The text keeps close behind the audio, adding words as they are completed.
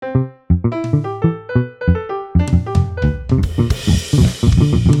We're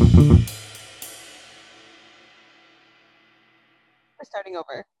starting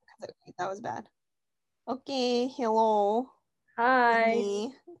over because that was bad. Okay, hello. Hi.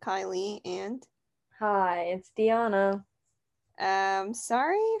 Me, Kylie, and Hi, it's Deanna.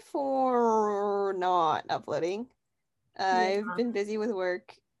 sorry for not uploading. Yeah. I've been busy with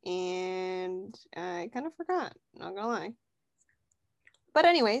work and I kind of forgot, not gonna lie. But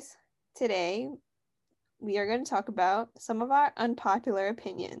anyways, today we are going to talk about some of our unpopular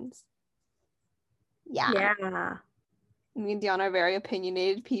opinions. Yeah. Me and Deanna are very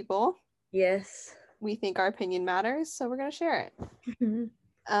opinionated people. Yes. We think our opinion matters, so we're going to share it.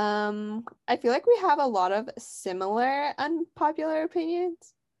 I feel like we have a lot of similar unpopular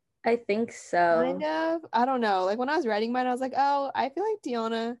opinions. I think so. Kind of. I don't know. Like when I was writing mine, I was like, oh, I feel like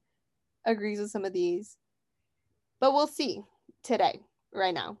Deanna agrees with some of these. But we'll see today,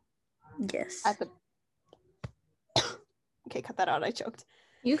 right now. Yes. Okay, cut that out. I choked.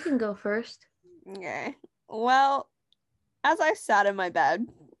 You can go first. Okay. Well, as I sat in my bed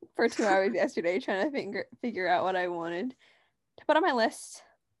for 2 hours yesterday trying to figure out what I wanted to put on my list,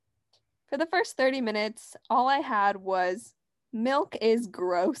 for the first 30 minutes, all I had was milk is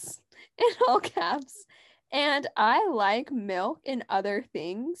gross in all caps. And I like milk in other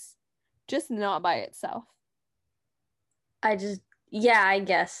things, just not by itself. I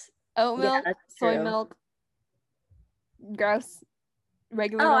guess. Oat Yeah, milk, that's soy true. milk, gross,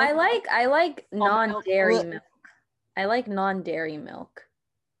 regular Oh, milk. I like non-dairy milk. milk. I like non-dairy milk.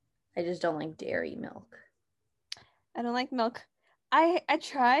 I just don't like dairy milk. I don't like milk. I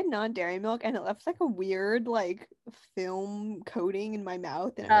tried non-dairy milk and it left like a weird like film coating in my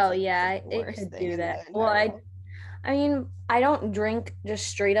mouth and it was Oh like yeah, the it worst could thing do in that. the Well, entire world. I mean, I don't drink just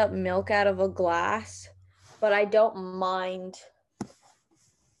straight up milk out of a glass, but I don't mind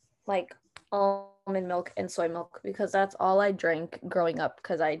like almond milk and soy milk because that's all I drank growing up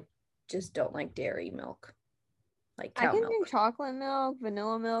because I just don't like dairy milk, like I cow can drink milk. chocolate milk,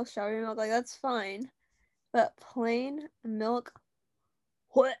 vanilla milk, strawberry milk, like that's fine. But plain milk,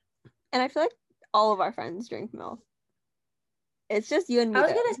 what? And I feel like all of our friends drink milk. It's just you and me I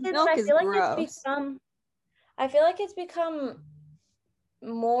was though. gonna say that Milk is gross. I feel like it's become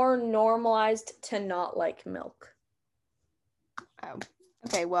more normalized to not like milk. Oh.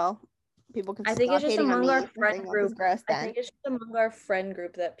 Okay, well, people can I think it's stop just hating on among our me for saying friend milk is group. gross I then. think it's just among our friend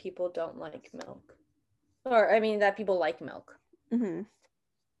group that people don't like milk. Or I mean that people like milk. Mm-hmm.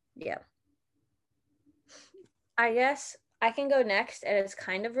 Yeah. I guess I can go next, and it's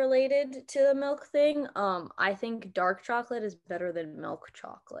kind of related to the milk thing. I think dark chocolate is better than milk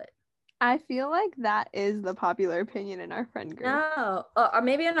chocolate. I feel like that is the popular opinion in our friend group. No, or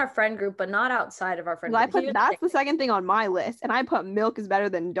maybe in our friend group, but not outside of our friend I group. put that's the second thing on my list, and I put milk is better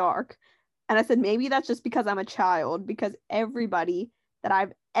than dark. And I said maybe that's just because I'm a child, because everybody that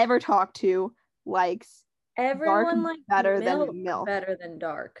I've ever talked to likes Everyone dark likes better milk than milk. better than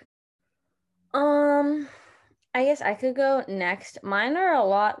dark. I guess I could go next. Mine are a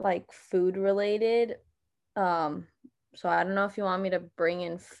lot like food related. Um, so I don't know if you want me to bring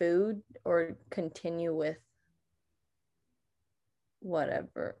in food or continue with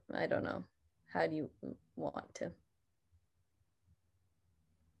whatever. I don't know. How do you want to?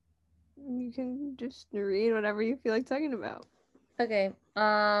 You can just read whatever you feel like talking about. Okay.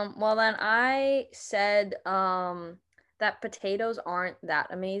 Well then I said that potatoes aren't that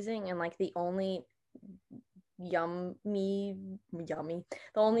amazing and like the only yummy the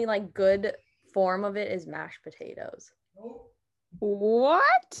only like good form of it is mashed potatoes.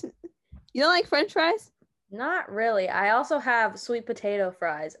 What? You don't like French fries? Not really. I also have sweet potato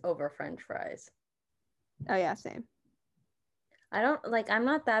fries over French fries. Oh yeah, same. I don't like I'm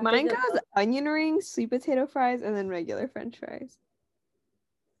not that Mine big of goes a onion rings, sweet potato fries, and then regular French fries.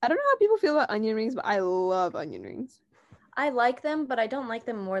 I don't know how people feel about onion rings, but I love onion rings. I like them, but I don't like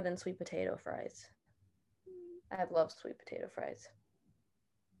them more than sweet potato fries. I love sweet potato fries.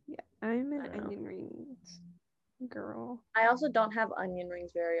 Yeah, I'm an onion rings girl. I also don't have onion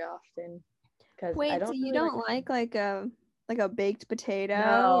rings very often because I Wait, so don't you really don't like a baked potato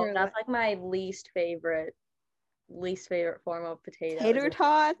No, or that's like like my least favorite form of potatoes. tater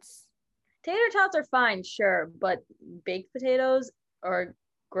tots? Tater tots are fine, sure, but baked potatoes are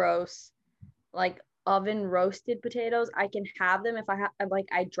gross. Like oven roasted potatoes, I can have them if I have like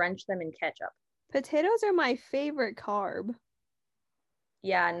I drench them in ketchup. Potatoes are my favorite carb.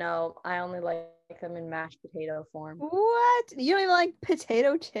 Yeah, no, I only like them in mashed potato form. What? You don't even like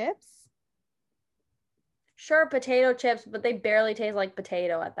potato chips? Sure, potato chips, but they barely taste like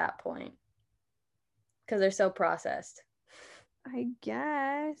potato at that point because they're so processed. I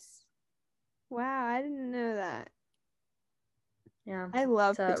guess. Wow, I didn't know that. Yeah. I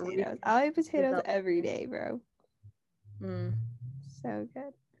love It's, potatoes. I like potatoes develop- every day, bro. Mm. So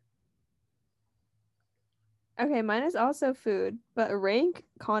good. Okay, mine is also food, but rank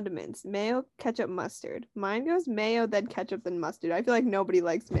condiments: mayo, ketchup, mustard. Mine goes mayo, then ketchup, then mustard. I feel like nobody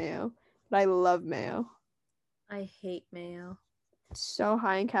likes mayo, but I love mayo. I hate mayo. It's so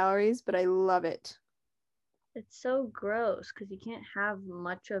high in calories, but I love it. It's so gross because you can't have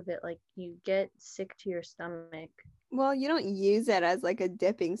much of it. Like, you get sick to your stomach. Well, you don't use it as like a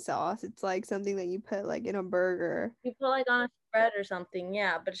dipping sauce. It's like something that you put like in a burger. You put like on a spread or something,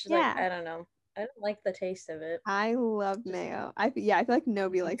 yeah, but it's just like, Yeah, I don't know. I don't like the taste of it. I love Just mayo. I feel like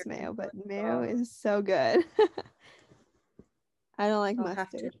nobody likes weird. mayo, but mayo is so good. I don't like I'll have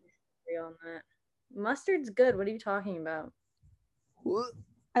to mustard. disagree on that. Mustard's good. What are you talking about?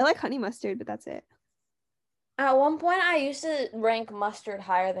 I like honey mustard, but that's it. At one point, I used to rank mustard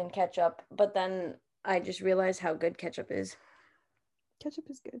higher than ketchup, but then I just realized how good ketchup is. Ketchup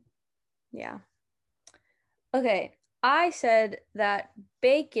is good. Yeah. Okay. I said that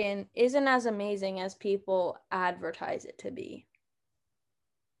bacon isn't as amazing as people advertise it to be.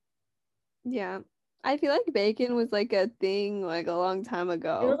 Yeah. I feel like bacon was like a thing like a long time It was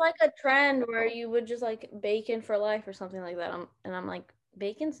ago. like a trend where you would just like bacon for life or something like that. And I'm like,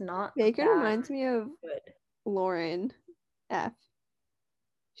 bacon's not Bacon that reminds me of good. Lauren F.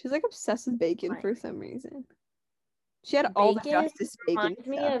 She's like obsessed with bacon Fine. for some reason. She had all the Bacon Justice Bacon reminds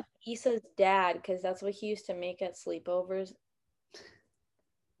me stuff. of Issa's dad because that's what he used to make at sleepovers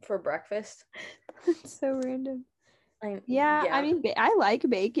for breakfast. It's so random. I Yeah. mean, I like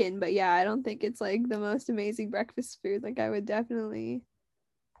bacon, but yeah, I don't think it's like the most amazing breakfast food. Like I would definitely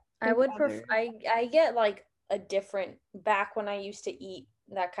I would prefer. rather. I get like a different. Back when I used to eat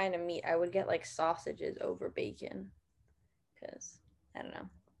that kind of meat, I would get like sausages over bacon because I don't know,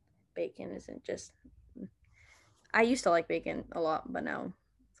 bacon isn't just. I used to like bacon a lot, but now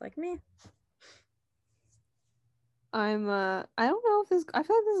it's like me. I don't know if this I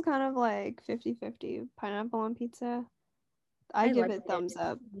feel like this is kind of like 50-50 pineapple on pizza. I give like it thumbs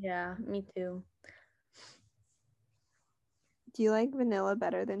up. Yeah, me too. Do you like vanilla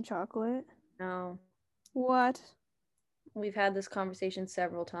better than chocolate? No, What? we've had this conversation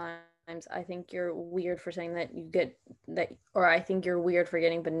several times. I think you're weird for saying that you get that, or I think you're weird for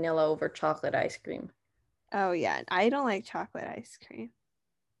getting vanilla over chocolate ice cream. Oh yeah, I don't like chocolate ice cream.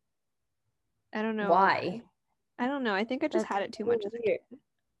 I don't know Why? I don't know. I think I just That's had it too so much as a weird. kid.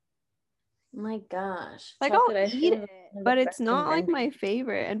 My gosh, Like I'll chocolate ice eat cream is it, one of but the it's best not like inventions. my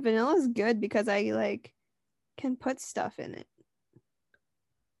favorite. And vanilla is good because I like can put stuff in it.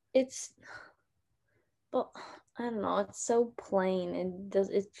 It's, but I don't know. It's so plain.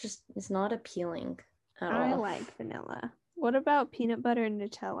 It's not appealing at I all. like vanilla. What about peanut butter and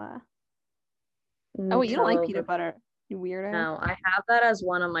Nutella? Oh, wait, you don't Nutella like over. peanut butter, you weirdo. No, I have that as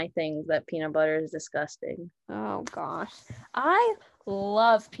one of my things that peanut butter is disgusting. Oh gosh. I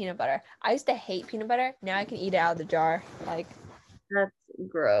love peanut butter. I used to hate peanut butter. Now I can eat it out of the jar. Like That's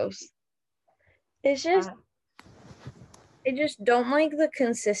gross. It's just I just don't like the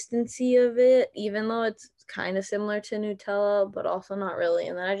consistency of it, even though it's kind of similar to Nutella, but also not really.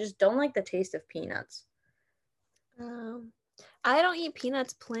 And then I just don't like the taste of peanuts. um I don't eat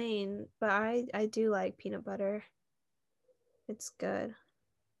peanuts plain, but I do like peanut butter. It's good.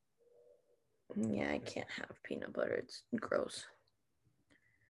 Yeah, I can't have peanut butter. It's gross.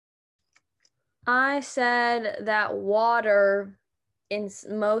 I said that water in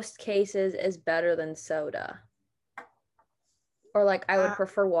most cases is better than soda. Or like I would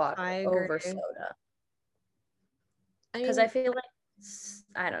prefer water I over agree. soda. I Because mean, I feel like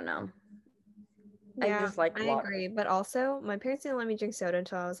I don't know. I yeah, just like I water. agree. But also, my parents didn't let me drink soda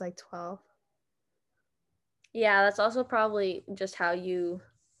until I was like 12. Yeah, that's also probably just how you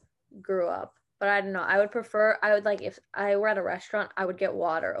grew up. But I don't know. I would like if I were at a restaurant, I would get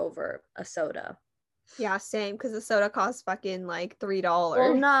water over a soda. Yeah, same, because the soda costs fucking like $3.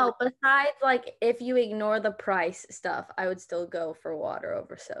 Well, no, besides like if you ignore the price stuff, I would still go for water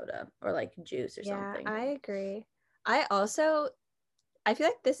over soda or like juice or Yeah, something. I agree. I feel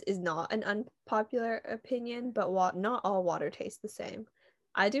like this is not an unpopular opinion, but not all water tastes the same.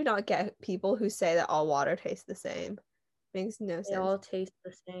 I do not get people who say that all water tastes the same. Makes no They sense. all taste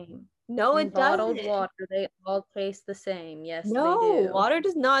the same. No, In it bottled doesn't. water, they all taste the same. Yes, they No, do. water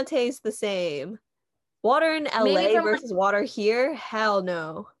does not taste the same. Water in Maybe LA from like, versus water here? Hell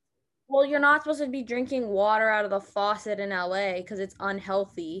no. well, you're not supposed to be drinking water out of the faucet in LA because it's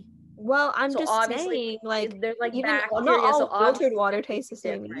unhealthy. Well, I'm So just obviously, saying, like, there's like even not bacteria. So all filtered obviously, water it's tastes the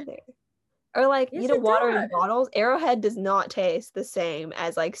same different. either. Or like, Yes, it water in does. bottles. Arrowhead does not taste the same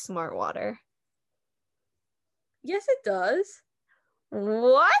as like smart water. Yes, it does.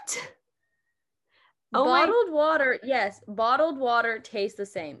 What? Oh my, Bottled water, yes, bottled water tastes the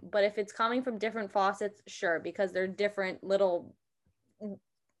same. But if it's coming from different faucets, sure, because they're different little,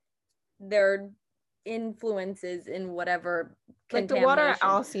 they're influences in whatever like the water at contamination.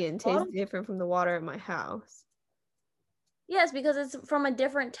 Alcyon tastes Bottled, different from the water at my house. yes, because it's from a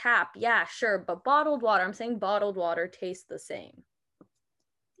different tap. Yeah, sure. But bottled water, I'm saying bottled water tastes the same.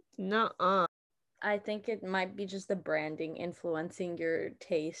 Nuh-uh. I think it might be just the branding influencing your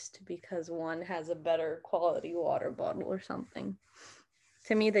taste because one has a better quality water bottle or something.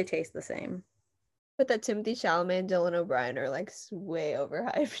 To me, they taste the same. But that Timothy Chalamet and Dylan O'Brien are like way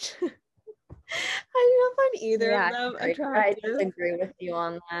overhyped. I do not find either of Yeah, them I attractive. disagree with you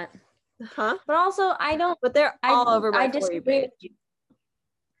on that. Huh? But also, I don't. But they're all over I my For You disagree with page. you.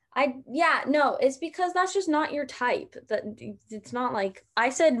 Yeah, no, it's because that's just not your type. That it's not like I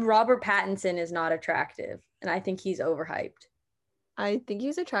said. Robert Pattinson is not attractive, and I think he's overhyped. I think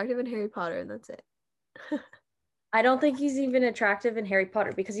he's attractive in Harry Potter, and that's it. I don't think he's even attractive in Harry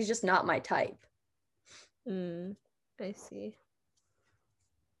Potter because he's just not my type. I see.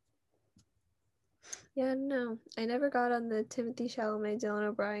 Yeah, no, I never got on the Timothy Chalamet, Dylan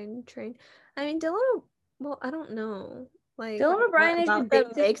O'Brien train. I mean, well, I don't know. Like, Dylan what O'Brien is about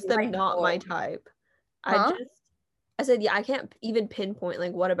them basically makes them white not my gold. type? Huh? I said, yeah, I can't even pinpoint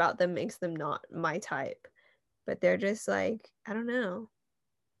like what about them makes them not my type. But they're just like, I don't know.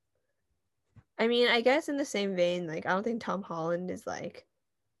 I mean, I guess in the same vein, like, I don't think Tom Holland is like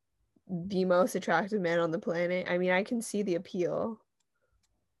the most attractive man on the planet. I mean, I can see the appeal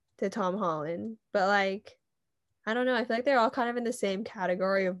to Tom Holland, but like, I don't know. I feel like they're all kind of in the same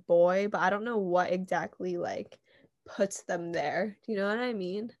category of boy, but I don't know what exactly like puts them there. Do you know what I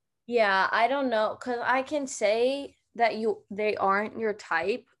mean? Yeah, I don't know because I can say that they aren't your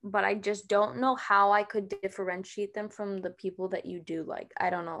type, but I just don't know how I could differentiate them from the people that you do like.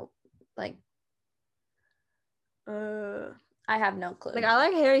 I don't know. Like I have no Like, clue. I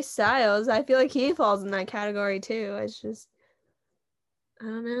like Harry Styles. I feel like he falls in that category too. It's just, I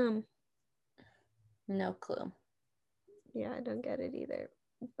don't know. No clue. Yeah, I don't get it either.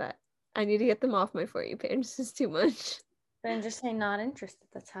 But I need to get them off my For You page. This is too much. Then just say not interested.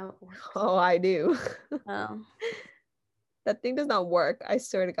 That's how it works. Oh, I do. Oh. That thing does not work. I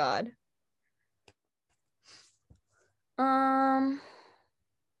swear to God.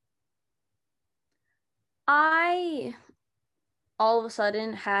 I all of a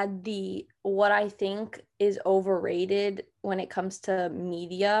sudden had the what I think is overrated when it comes to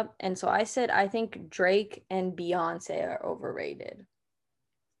media. And so I said I think Drake and Beyonce are overrated.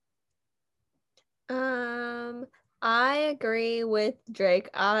 I agree with Drake.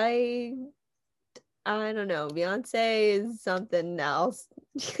 I don't know. Beyonce is something else.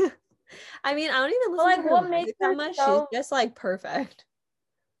 I mean, I don't even But listen to like her what makes music that her much. She's so just like perfect.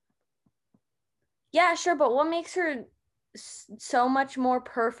 Yeah, sure, but what makes her so much more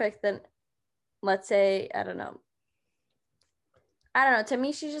perfect than let's say, I don't know. I don't know. To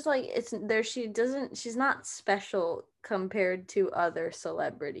me, she's just like it's there. She's not special compared to other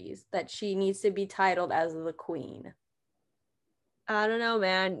celebrities that she needs to be titled as the queen. I don't know,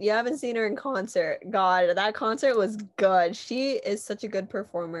 man. You haven't seen her in concert. God, that concert was good. She is such a good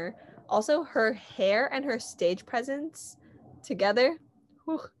performer. Also, her hair and her stage presence together,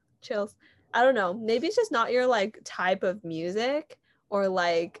 whew, chills. I don't know. Maybe it's just not your like type of music or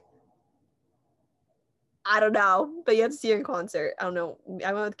like I don't know, but you have to see her in concert. I don't know.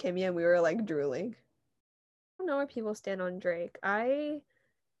 I went with Kimmy and we were like drooling. I don't know where people stand on Drake. I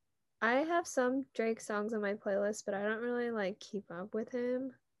have some Drake songs on my playlist, but I don't really like keep up with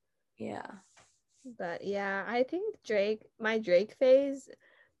him. Yeah. But yeah, I think my Drake phase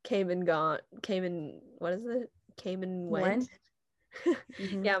came and what is it? Came and went.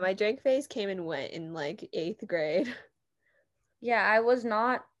 Mm-hmm. Yeah, my Drake phase came and went in like 8th grade. Yeah, I was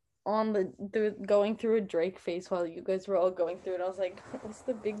not on going through a Drake phase while you guys were all going through it. I was like, what's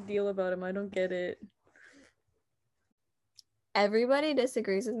the big deal about him? I don't get it. Everybody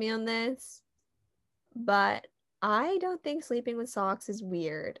disagrees with me on this, but I don't think sleeping with socks is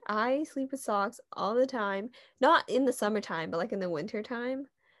weird. I sleep with socks all the time. Not in the summertime, but like in the wintertime.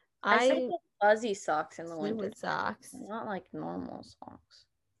 I sleep I with fuzzy socks in the sleep winter with socks. not like normal socks.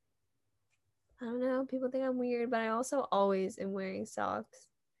 I don't know. People think I'm weird, but I also always am wearing socks.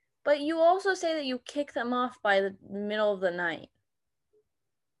 But you also say that you kick them off by the middle of the night.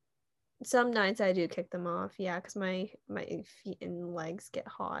 Some nights I do kick them off, yeah, because my feet and legs get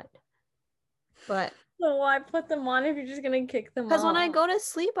hot. But So why put them on if you're just gonna kick them because when I off? go to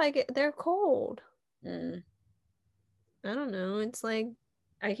sleep, they're cold. Mm. I don't know. It's like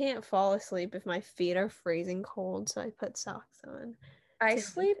I can't fall asleep if my feet are freezing cold, so I put socks on. I to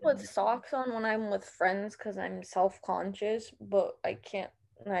sleep keep with them- socks on when I'm with friends because I'm self-conscious, but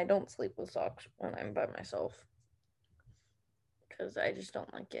I don't sleep with socks when I'm by myself because I just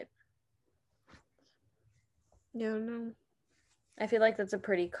don't like it. No. I feel like that's a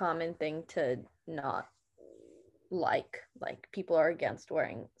pretty common thing to not like. Like people are against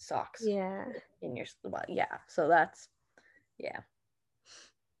wearing socks Yeah. in your yeah. So that's yeah.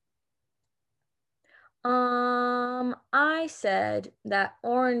 I said that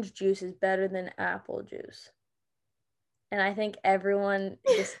orange juice is better than apple juice. And I think everyone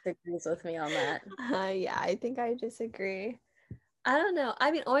disagrees with me on that. Yeah, I think I disagree. I don't know. I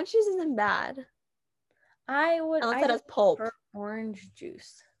mean, orange juice isn't bad unless I it has just pulp. prefer orange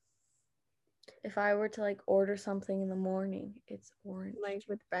juice. If I were to like order something in the morning, it's orange. Like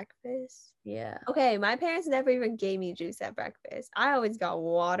with breakfast. Yeah. Okay, my parents never even gave me juice at breakfast. I always got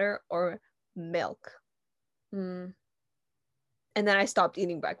water or milk. Mm. And then I stopped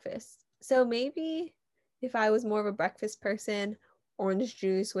eating breakfast. So maybe if I was more of a breakfast person, orange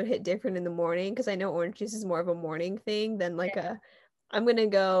juice would hit different in the morning because I know orange juice is more of a morning thing than like I'm gonna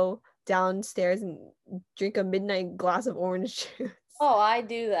go downstairs and drink a midnight glass of orange juice. Oh, I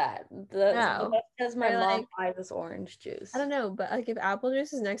do that. But No. that's because my Or mom like, buys us orange juice. I don't know, but like if apple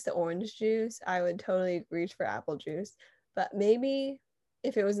juice is next to orange juice, I would totally reach for apple juice. But maybe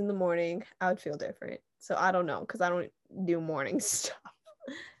if it was in the morning, I would feel different. So I don't know because I don't do morning stuff.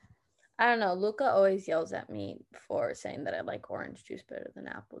 I don't know. Luca always yells at me for saying that I like orange juice better than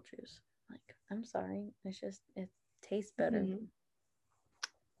apple juice. Like, I'm sorry. It's just, it tastes better. Mhm.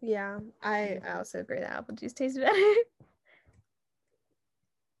 Yeah, I also agree that apple juice tastes better.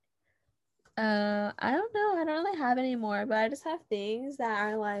 I don't know. I don't really have any more, but I just have things that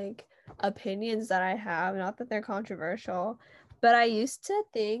are like opinions that I have, not that they're controversial. But I used to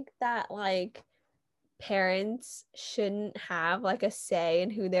think that like parents shouldn't have like a say in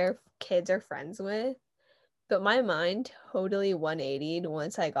who their kids are friends with. But my mind totally 180'd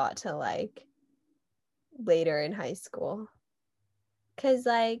once I got to like later in high school. Cause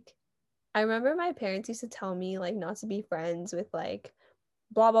like I remember my parents used to tell me like not to be friends with like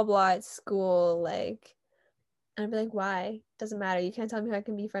blah blah blah at school, like, and I'd be like, why? Doesn't matter. You can't tell me who I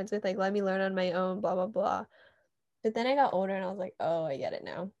can be friends with. Like, let me learn on my own, blah blah blah. But then I got older and I was like, oh, I get it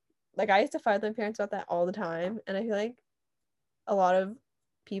now. Like I used to fight with my parents about that all the time, and I feel like a lot of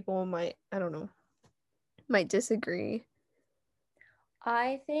people might, I don't know, might disagree.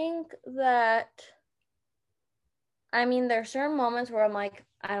 I think that, I mean, there are certain moments where I'm like,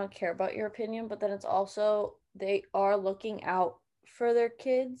 I don't care about your opinion, but then it's also, they are looking out for their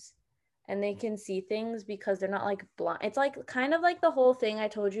kids and they can see things because they're not like blind. It's like kind of like the whole thing I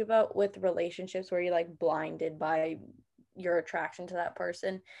told you about with relationships where you're like blinded by your attraction to that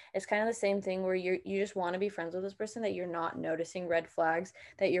person. It's kind of the same thing where you just want to be friends with this person that you're not noticing red flags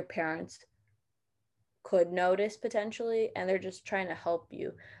that your parents could notice potentially and they're just trying to help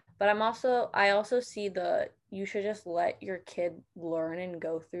you. But I also see the you should just let your kid learn and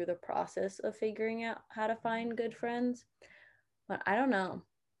go through the process of figuring out how to find good friends. But I don't know.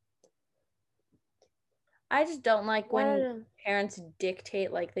 I just don't like when parents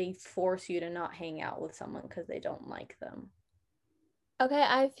dictate, like they force you to not hang out with someone because they don't like them. Okay,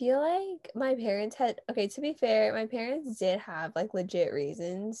 I feel like my parents had, okay, to be fair, my parents did have like legit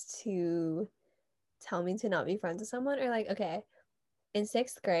reasons to tell me to not be friends with someone, or like, okay, in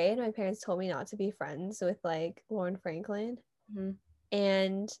sixth grade, my parents told me not to be friends with like Lauren Franklin. Mm-hmm.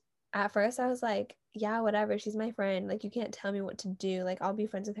 And at first I was like, yeah, whatever, she's my friend. Like, you can't tell me what to do. Like, I'll be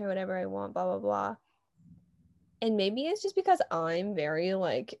friends with her, whatever I want, blah, blah, blah. And maybe it's just because I'm very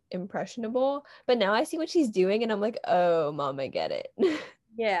like impressionable, but now I see what she's doing and I'm like, oh, mom, I get it.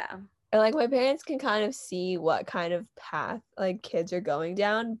 Yeah. And like my parents can kind of see what kind of path like kids are going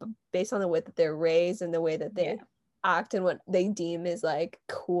down based on the way that they're raised and the way that they act and what they deem is like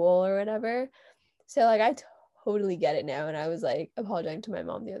cool or whatever. So like I totally get it now. And I was like apologizing to my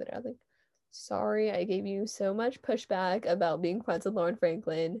mom the other day. I was like, sorry, I gave you so much pushback about being friends with Lauren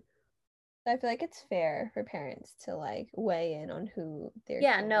Franklin. I feel like it's fair for parents to like weigh in on who they're.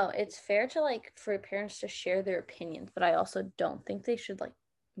 Yeah, no, it's fair to like for parents to share their opinions, but I also don't think they should like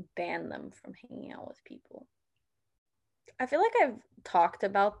ban them from hanging out with people. I feel like I've talked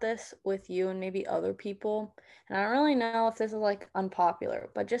about this with you and maybe other people, and I don't really know if this is like unpopular,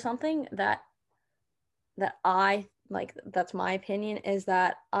 but just something that I like, that's my opinion, is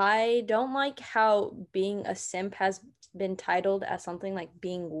that I don't like how being a simp has been titled as something like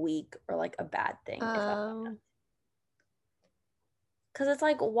being weak or like a bad thing. Because it's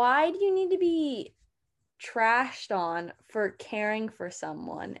like, why do you need to be trashed on for caring for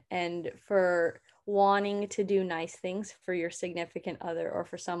someone and for wanting to do nice things for your significant other or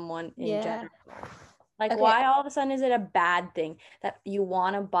for someone in general. Like, Okay. why all of a sudden is it a bad thing that you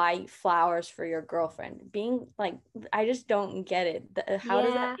want to buy flowers for your girlfriend? Being like, I just don't get it. How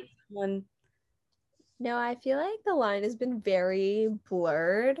does that make someone? No, I feel like the line has been very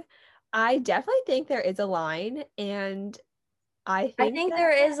blurred. I definitely think there is a line, and I think that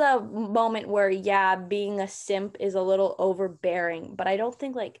there is a moment where, yeah, being a simp is a little overbearing, but I don't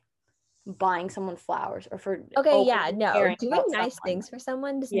think like buying someone flowers or for okay, yeah, no, caring doing about nice someone. things for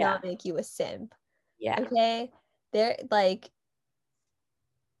someone does Yeah. not make you a simp. Yeah. Okay, they're like,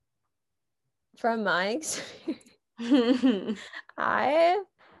 from my experience, I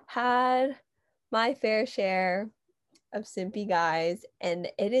had my fair share of simpy guys, and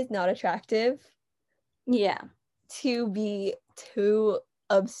it is not attractive Yeah. to be too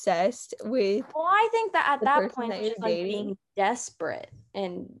obsessed with Well, I think that at the that person point that it's you're just like dating. being desperate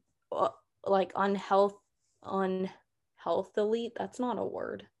and like unhealthily. That's not a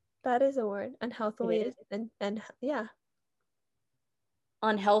word. That is a word. Unhealthily It is. and yeah.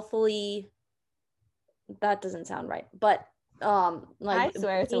 Unhealthily. That doesn't sound right. But like I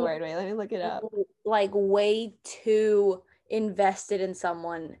swear it's a being word. Wait, let me look it up. like way too invested in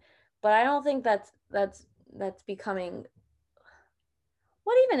someone. But I don't think that's becoming.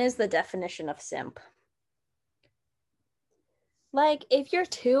 What even is the definition of simp? Like, if you're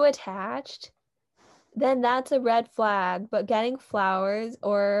too attached, then that's a red flag. But getting flowers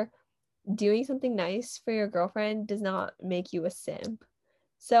or doing something nice for your girlfriend does not make you a simp.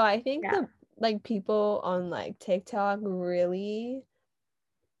 So I think Yeah. the like people on like TikTok really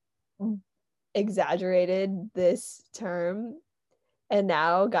exaggerated this term. And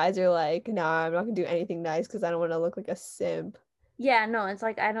now guys are like, nah, I'm not gonna do anything nice because I don't want to look like a simp. Yeah, no, it's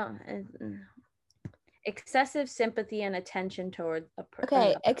like I don't excessive sympathy and attention toward Okay,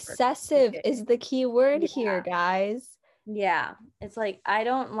 another person. excessive Okay. is the key word Yeah. here, guys. Yeah. It's like I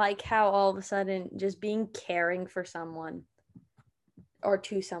don't like how all of a sudden just being caring for someone or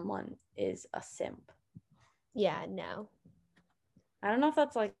to someone is a simp. Yeah, no. I don't know if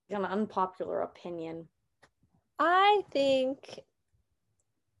that's like an unpopular opinion. I think,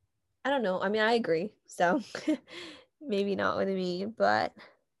 I don't know. I mean, I agree. So maybe not with me, but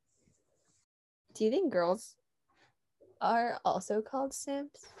do you think girls are also called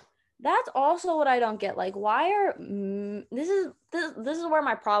simps? That's also what I don't get. Like, why are this is where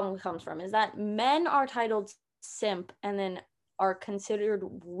my problem comes from is that men are titled simp and then are considered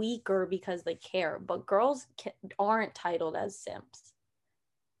weaker because they care, but girls aren't titled as simps.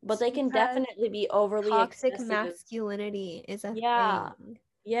 But they can Because definitely be overly toxic excessive. masculinity is a Yeah, thing.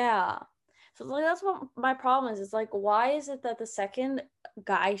 yeah. So like that's what my problem is. It's like why is it that the second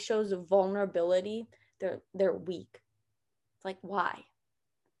guy shows vulnerability, they're weak? It's like why?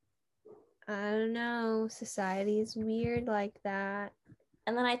 I don't know. Society is weird like that.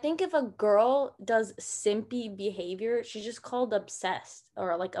 And then I think if a girl does simpy behavior, she's just called obsessed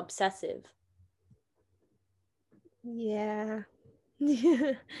or like obsessive. Yeah.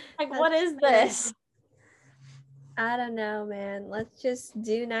 Like, what That's is fair. this? I don't know, man. Let's just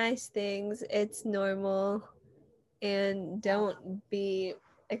do nice things. It's normal. And don't be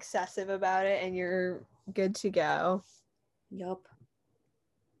excessive about it, and you're good to go. Yup.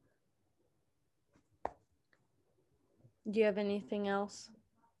 Do you have anything else?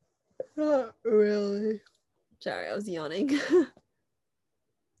 Not really. Sorry, I was yawning.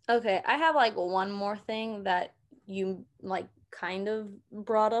 Okay, I have like one more thing that you like kind of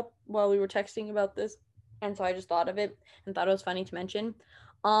brought up while we were texting about this. And so I just thought of it and thought it was funny to mention.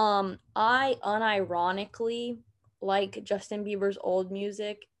 I unironically like Justin Bieber's old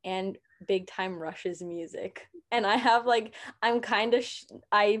music and Big Time Rush's music. And I have like I'm kind of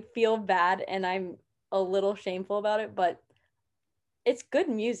I feel bad and I'm a little shameful about it, but it's good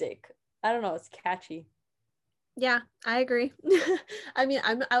music. I don't know, it's catchy. Yeah, I agree. I mean,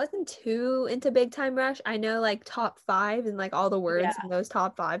 I wasn't too into Big Time Rush. I know like top five and like all the words Yeah. in those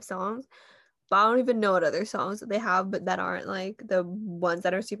top five songs, but I don't even know what other songs that they have, but that aren't like the ones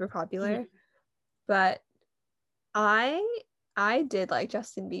that are super popular. Mhm. But I I did like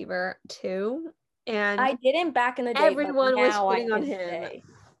Justin Bieber too, and I didn't back in the day, but everyone was now I shitting on can him say.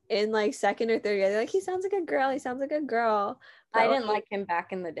 in like second or third grade. They're like, he sounds like a girl. He sounds like a girl. I But didn't like, like him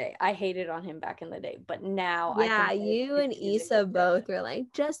back in the day. I hated on him back in the day, but now I can yeah, say you his and music Issa is good. both were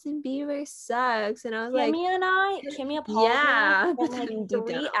like, Justin Bieber sucks. And I was like, Kimmy Apollo and I yeah. spent But like then deep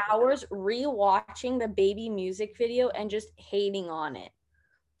down, 3 hours rewatching the baby music video and just hating on it.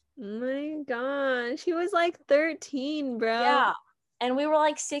 oh my gosh, he was like 13, bro. Yeah. And we were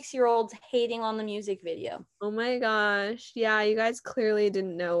like 6-year-olds hating on the music video. Oh my gosh. Yeah, you guys clearly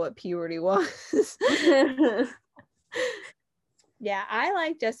didn't know what puberty was. Yeah, I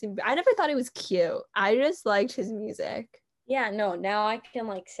like Justin. I never thought he was cute. I just liked his music. Yeah, no, now I can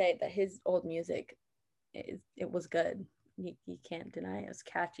like say that his old music it was good. You can't deny it. It was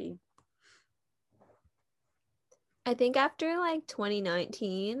catchy. I think after like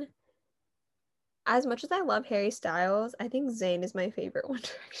 2019, as much as I love Harry Styles, I think Zayn is my favorite One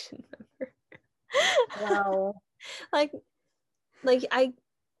Direction member. Wow. like like I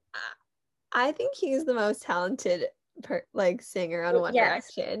think he's the most talented singer on One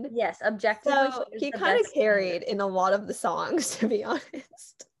Yes. Direction. Yes, objectively So he is he the kind of best carried singer. in a lot of the songs, to be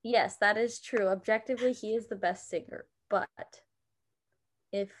honest. Yes, that is true. Objectively he is the best singer. But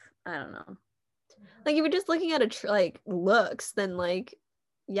if I don't know. Like if you're just looking at looks, then like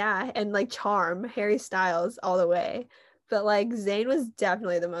yeah, and like charm, Harry Styles all the way. But like Zayn was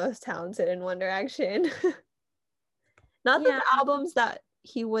definitely the most talented in One Direction. Not that Yeah. the albums that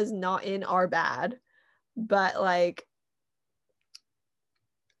he was not in are bad, but like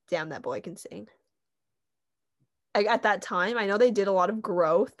damn, that boy can sing. Like at that time, I know they did a lot of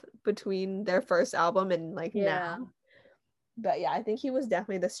growth between their first album and like Yeah. now. But yeah, I think he was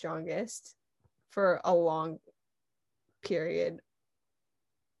definitely the strongest for a long period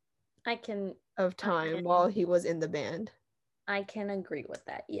I can of time while he was in the band. I can agree with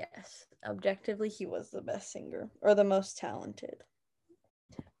that. Yes. Objectively he was the best singer or the most talented.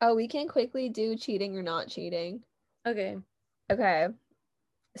 Oh, we can quickly do cheating or not cheating. Okay. Okay.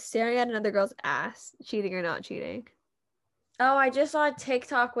 Staring at another girl's ass, cheating or not cheating. Oh, I just saw a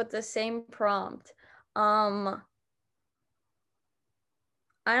TikTok with the same prompt. I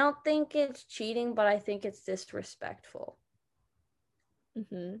don't think it's cheating, but I think it's disrespectful.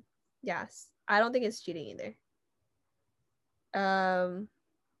 Mm-hmm. Yes. I don't think it's cheating either.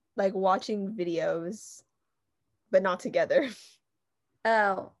 Like watching videos, but not together.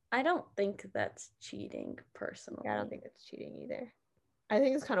 Oh, I don't think that's cheating personally. Yeah, I don't think it's cheating either. I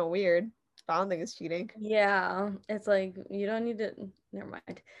think it's kind of weird. But I don't think it's cheating. Yeah, it's like you don't need to. Never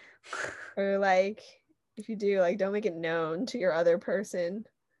mind. Or like, if you do, like, don't make it known to your other person.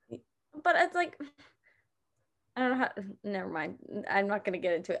 But it's like, I don't know how. Never mind. I'm not gonna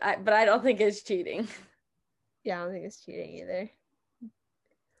get into it. But I don't think it's cheating. Yeah, I don't think it's cheating either.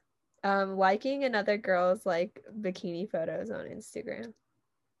 Liking another girl's like bikini photos on Instagram.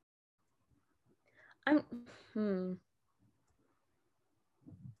 I'm. Hmm.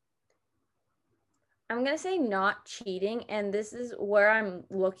 I'm gonna say not cheating, and this is where I'm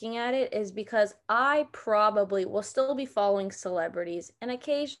looking at it is because I probably will still be following celebrities, and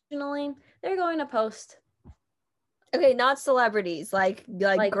occasionally they're going to post Okay, not celebrities, like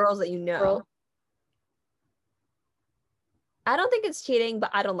girls that you know. girl. I don't think it's cheating,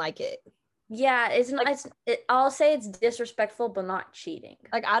 but I don't like it. Yeah, it's not. I'll say it's disrespectful, but not cheating.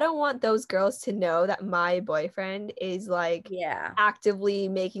 Like I don't want those girls to know that my boyfriend is like Yeah, actively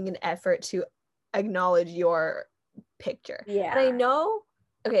making an effort to acknowledge your picture. yeah. And I know,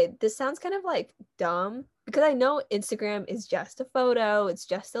 okay, this sounds kind of like dumb because I know Instagram is just a photo, it's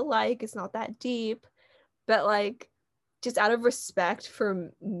just a like, it's not that deep. But like just out of respect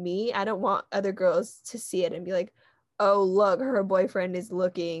for me, I don't want other girls to see it and be like, "Oh, look, her boyfriend is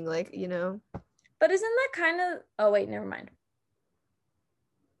looking like, you know." But isn't that kind of? Oh wait, never mind.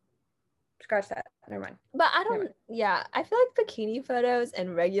 Scratch that. Never mind. But I don't, yeah, I feel like bikini photos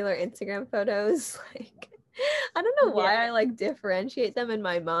and regular Instagram photos, like, I don't know why I like differentiate them in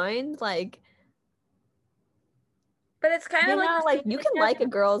my mind. Like, But it's kind you of like know, the like same you thing can as like a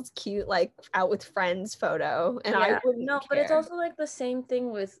girl's cute, like out with friends photo, and I yeah. wouldn't No, but it's care. also like the same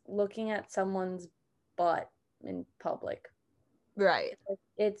thing with looking at someone's butt in public. Right.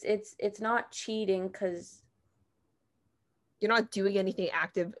 It's not cheating because You're not doing anything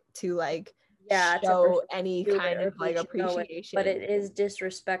active to like yeah, to show pursue any it kind or of like to show it, but appreciation. it is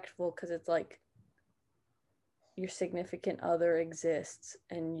disrespectful because it's like your significant other exists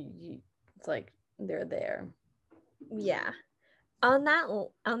and it's like they're there. Yeah. On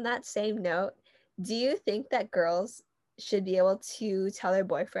that same note, do you think that girls should be able to tell their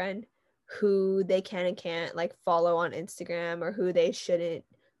boyfriend who they can and can't like follow on Instagram or who they shouldn't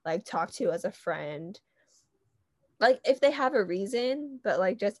like talk to as a friend? Like if they have a reason, but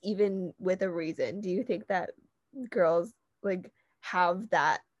like just even with a reason, do you think that girls like have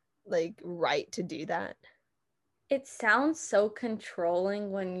that like right to do that? It sounds so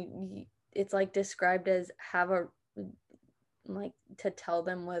controlling when it's like described as have a like to tell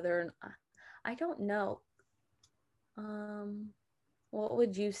them whether I don't know. What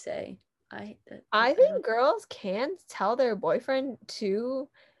would you say? I think girls can tell their boyfriend to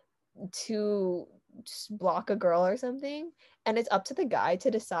just block a girl or something, and it's up to the guy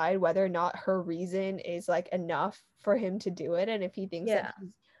to decide whether or not her reason is like enough for him to do it. And if he thinks that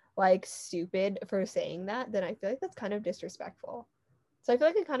he's like stupid for saying that, then I feel like that's kind of disrespectful. So I feel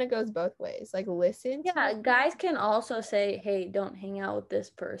like it kind of goes both ways. Like, listen Yeah, guys can also say, hey, don't hang out with this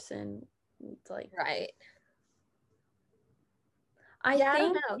person. It's like, right. I think I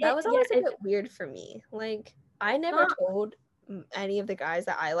don't know. That was always a bit weird for me. Like, I never told any of the guys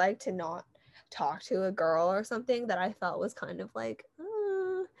that I like to not talk to a girl or something that I felt was kind of like,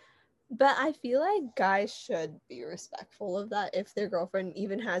 but I feel like guys should be respectful of that if their girlfriend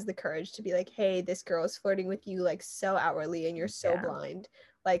even has the courage to be like, hey, this girl is flirting with you like so outwardly and you're so blind.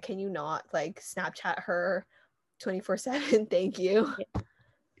 Like, can you not like Snapchat her 24/7? Thank you. Yeah.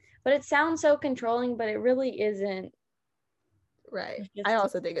 But it sounds so controlling, but it really isn't. Right. I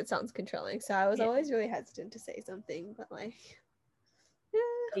also think it sounds controlling. So I was always really hesitant to say something, but like,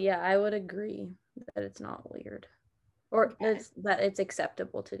 yeah, I would agree that it's not weird. Or that it's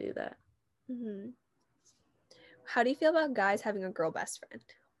acceptable to do that. Mm-hmm. How do you feel about guys having a girl best friend?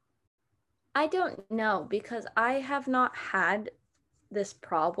 I don't know, because I have not had this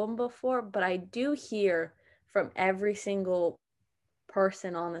problem before, but I do hear from every single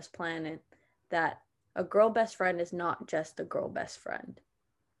person on this planet that a girl best friend is not just a girl best friend.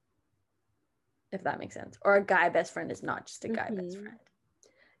 If that makes sense. Or a guy best friend is not just a guy best friend.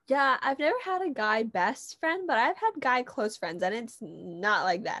 Yeah, I've never had a guy best friend, but I've had guy close friends, and it's not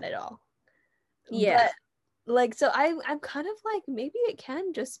like that at all. Yeah. But, like, so I'm kind of like, maybe it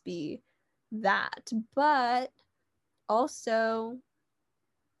can just be that, but also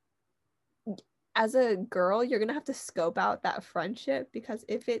as a girl, you're gonna have to scope out that friendship, because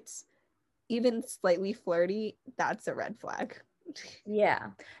if it's even slightly flirty, that's a red flag.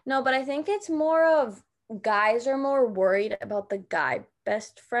 Yeah. No, but I think it's more of guys are more worried about the guy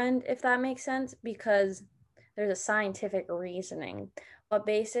best friend, if that makes sense, because there's a scientific reasoning. But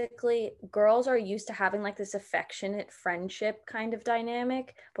basically, girls are used to having like this affectionate friendship kind of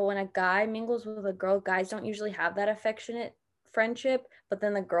dynamic. But when a guy mingles with a girl, guys don't usually have that affectionate friendship. But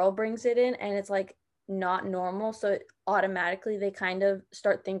then the girl brings it in and it's like not normal. So automatically they kind of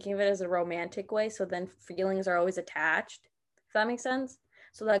start thinking of it as a romantic way. So then feelings are always attached. If that makes sense.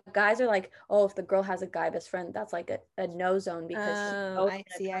 So like guys are like, oh, if the girl has a guy best friend, that's like a no zone, because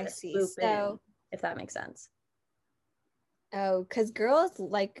I see. So if that makes sense. Oh, because girls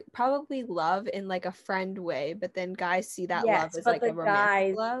like probably love in like a friend way, but then guys see that love as like a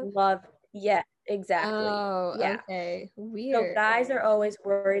romantic love. Yeah, exactly. Oh, yeah. Okay. Weird. So guys are always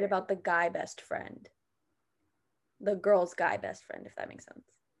worried about the guy best friend. The girl's guy best friend, if that makes sense.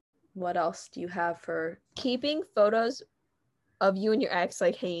 What else do you have for keeping photos of you and your ex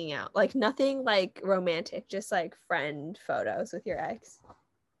like hanging out? Like nothing like romantic, just like friend photos with your ex.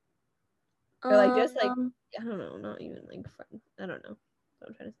 Or like just like I don't know, not even like friend. I don't know what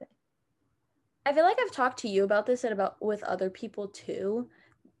I'm trying to say. I feel like I've talked to you about this and about with other people too.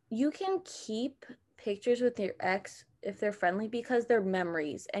 You can keep pictures with your ex if they're friendly because they're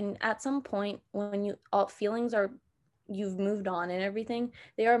memories. And at some point when you all feelings are you've moved on and everything,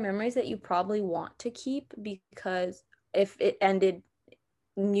 they are memories that you probably want to keep, because if it ended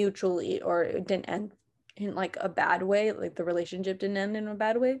mutually or it didn't end in like a bad way, like the relationship didn't end in a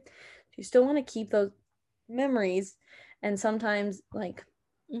bad way, you still want to keep those memories. And sometimes like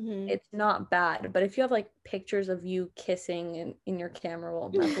it's not bad, but if you have like pictures of you kissing in your camera roll,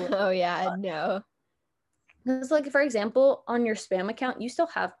 that's oh yeah, no. Because like for example, on your spam account, you still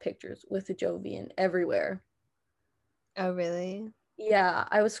have pictures with Jovian everywhere. Oh really? Yeah,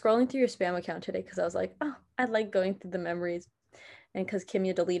 I was scrolling through your spam account today because I was like, oh, I like going through the memories. And because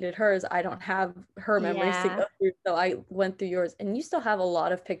Kimya deleted hers, I don't have her memories to go through. So I went through yours, and you still have a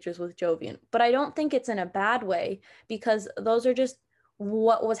lot of pictures with Jovian. But I don't think it's in a bad way, because those are just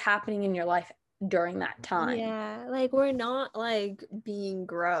what was happening in your life during that time. Yeah, like we're not like being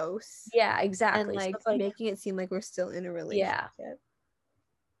gross. Yeah, exactly. And like making it seem like we're still in a relationship. Yeah.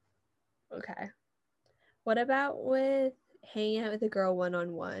 Okay. What about with hanging out with a girl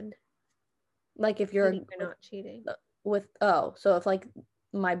one-on-one? Like if you're not cheating. So if like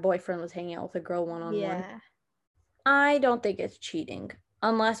my boyfriend was hanging out with a girl one-on-one. Yeah. I don't think it's cheating.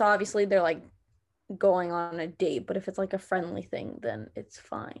 Unless obviously they're like going on a date, but if it's like a friendly thing, then it's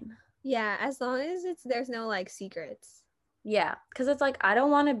fine. Yeah, as long as there's no like secrets. Yeah, because it's like I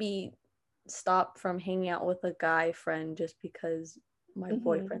don't want to be stopped from hanging out with a guy friend just because my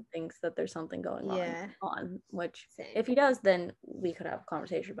boyfriend thinks that there's something going on, which if he does, then we could have a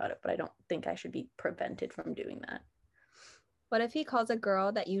conversation about it, but I don't think I should be prevented from doing that. What if he calls a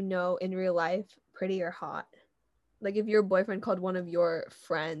girl that you know in real life pretty or hot? Like if your boyfriend called one of your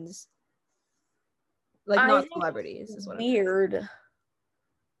friends, like I not think celebrities, is what I'm weird.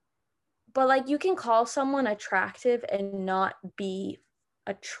 But like you can call someone attractive and not be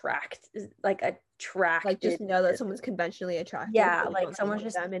attracted. like just know that someone's conventionally attractive. Yeah, but you like don't someone's think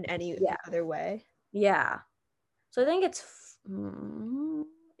of just them in any yeah. other way. Yeah. So I think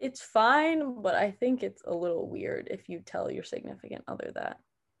it's fine, but I think it's a little weird if you tell your significant other that.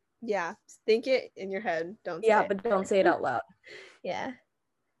 Yeah, think it in your head. Don't Yeah, say but don't say it out loud. Yeah.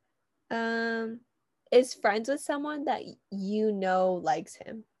 Is friends with someone that you know likes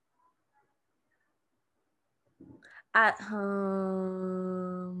him? At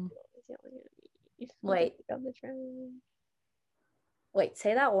home. Wait. Wait,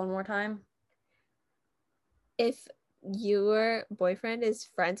 say that one more time. If your boyfriend is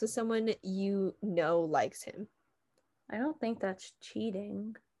friends with someone you know likes him. I don't think that's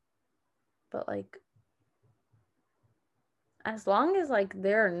cheating. But like as long as like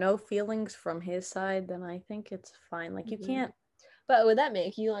there are no feelings from his side, then I think it's fine. Like you can't. But would that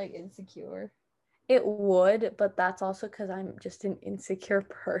make you like insecure? It would, but that's also because I'm just an insecure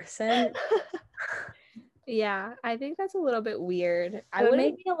person. Yeah, I think that's a little bit weird. I would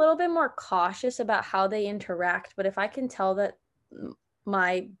make me a little bit more cautious about how they interact, but if I can tell that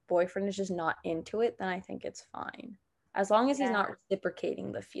my boyfriend is just not into it, then I think it's fine. As long as he's not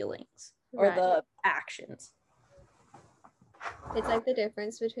reciprocating the feelings or the actions. It's like the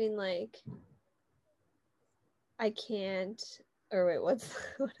difference between like I can't or wait, what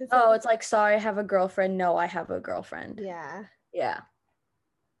is Oh, it's like sorry, I have a girlfriend. No, I have a girlfriend. Yeah. Yeah.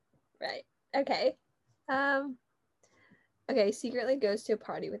 Right. Okay. Okay, secretly goes to a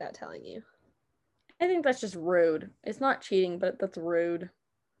party without telling you. I think that's just rude. It's not cheating, but that's rude.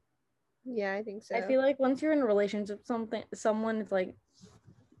 Yeah, I think so. I feel like once you're in a relationship with someone, it's like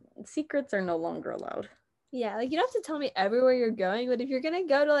secrets are no longer allowed. Yeah, like you don't have to tell me everywhere you're going, but if you're gonna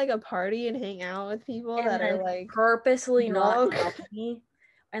go to like a party and hang out with people and that are like purposely drunk. not tell me,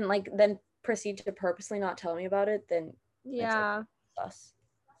 and like then proceed to purposely not tell me about it, then yeah, like, sus.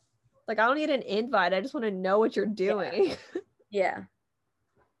 Like I don't need an invite. I just want to know what you're doing. Yeah.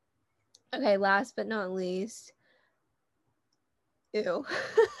 Okay, last but not least. Ew.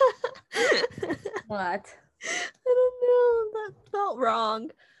 What? I don't know. That felt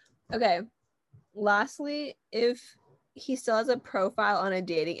wrong. Okay. Lastly, if he still has a profile on a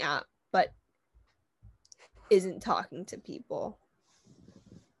dating app, but isn't talking to people.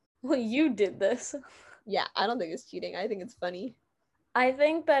 Well, you did this. Yeah, I don't think it's cheating. I think it's funny. I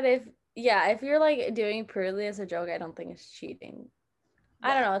think that if you're like doing purely as a joke, I don't think it's cheating. Yeah.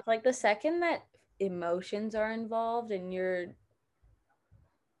 I don't know. It's like the second that emotions are involved and you're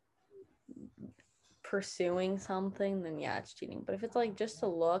pursuing something, then yeah, it's cheating. But if it's like just to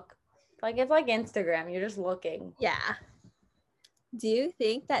look, like it's like Instagram, you're just looking. Yeah. Do you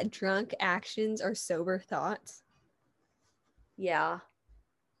think that drunk actions are sober thoughts? Yeah.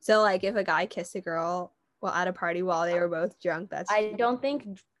 So like if a guy kissed a girl while at a party while they were both drunk, that's I don't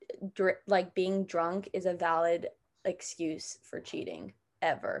think like being drunk is a valid excuse for cheating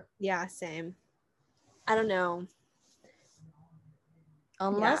ever. Yeah, same. I don't know.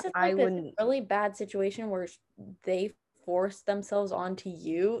 Unless it's like a really bad situation where they force themselves onto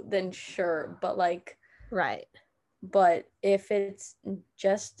you, then sure. But like, right. But if it's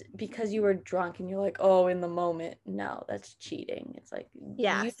just because you were drunk and you're like, oh, in the moment, no, that's cheating. It's like,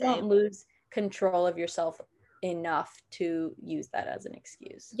 you don't lose control of yourself enough to use that as an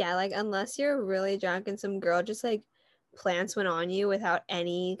excuse. Yeah, like unless you're really drunk and some girl just like plants one on you without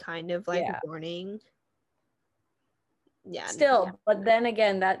any kind of like warning. Yeah. Still, but then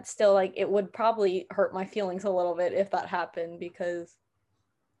again, that still like it would probably hurt my feelings a little bit if that happened because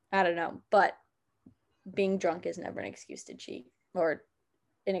I don't know, but being drunk is never an excuse to cheat or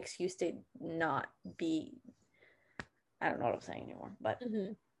an excuse to not be. I don't know what I'm saying anymore, but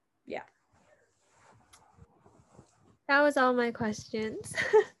yeah. That was all my questions.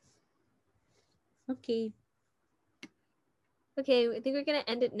 Okay, I think we're gonna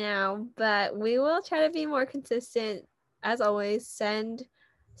end it now, but we will try to be more consistent. As always, send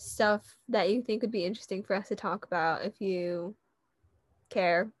stuff that you think would be interesting for us to talk about if you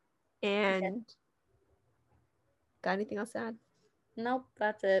care. And got anything else to add? Nope,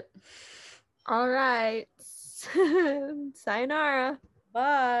 that's it. All right. Sayonara.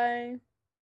 Bye.